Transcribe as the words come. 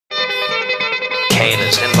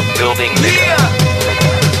entertainers in the building, nigga.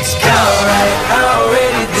 Alright,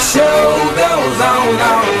 already the show goes on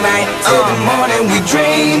all night till the morning. We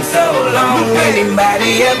dream so long.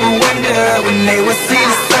 Anybody ever wonder when they would see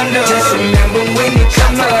the sun? Just remember when you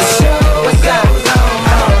come to the show goes on.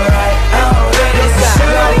 Alright, already the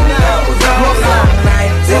show goes on all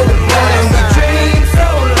night till the morning. We dream so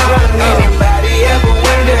long. Anybody ever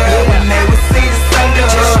wonder when they would see the sun?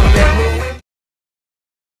 Just remember.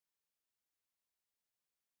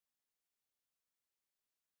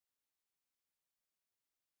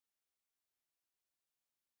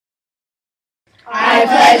 I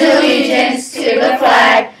pledge allegiance to the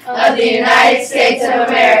flag of the United States of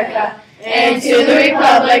America and to the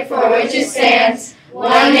republic for which it stands,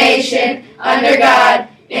 one nation, under God,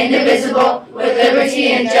 indivisible, with liberty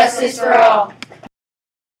and justice for all.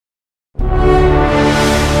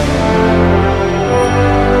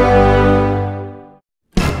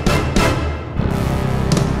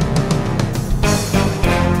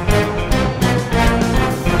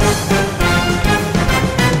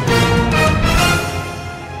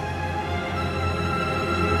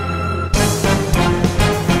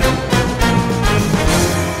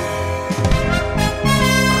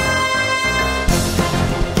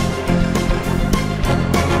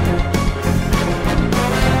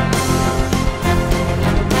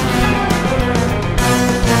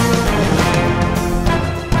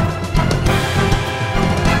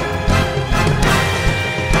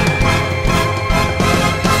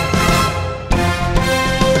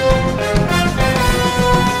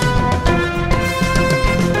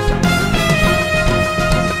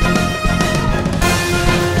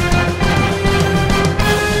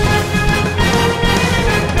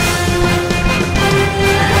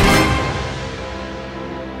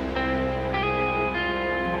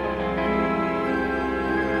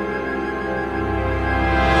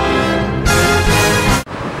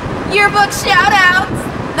 Yearbook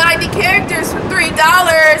shout-outs! 90 characters for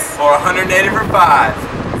 $3. Or 180 for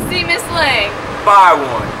 $5. See Miss Lang. Buy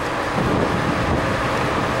one.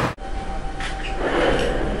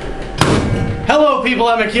 Hello people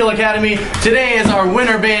at McKeel Academy. Today is our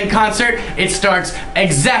winter band concert. It starts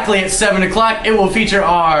exactly at 7 o'clock. It will feature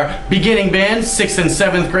our beginning band, 6th and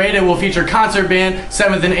 7th grade. It will feature concert band,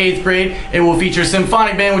 7th and 8th grade. It will feature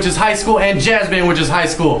symphonic band, which is high school, and jazz band, which is high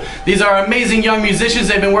school. These are amazing young musicians.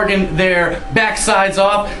 They've been working their backsides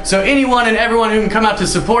off. So anyone and everyone who can come out to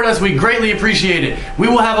support us, we greatly appreciate it. We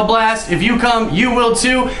will have a blast. If you come, you will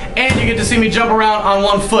too. And you get to see me jump around on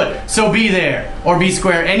one foot. So be there, or be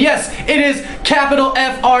square. And yes, it is capital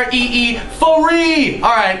F-R-E-E, free!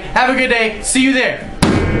 Alright, have a good day. See you there.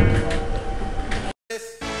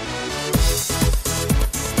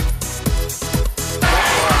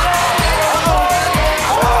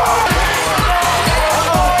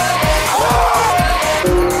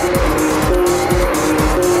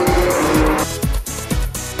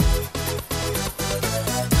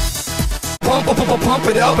 Pump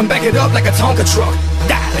it up and back it up like a Tonka truck.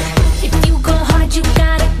 Dale. If you go hard, you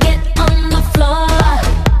gotta get on the floor.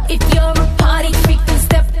 If you're a party freak, then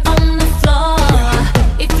step on the floor.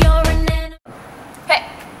 If you're an animal. Hey,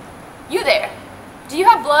 you there. Do you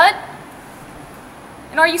have blood?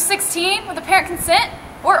 And are you 16 with a parent consent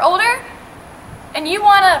or older? And you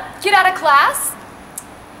wanna get out of class?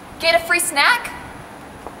 Get a free snack?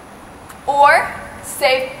 Or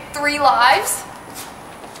save 3 lives?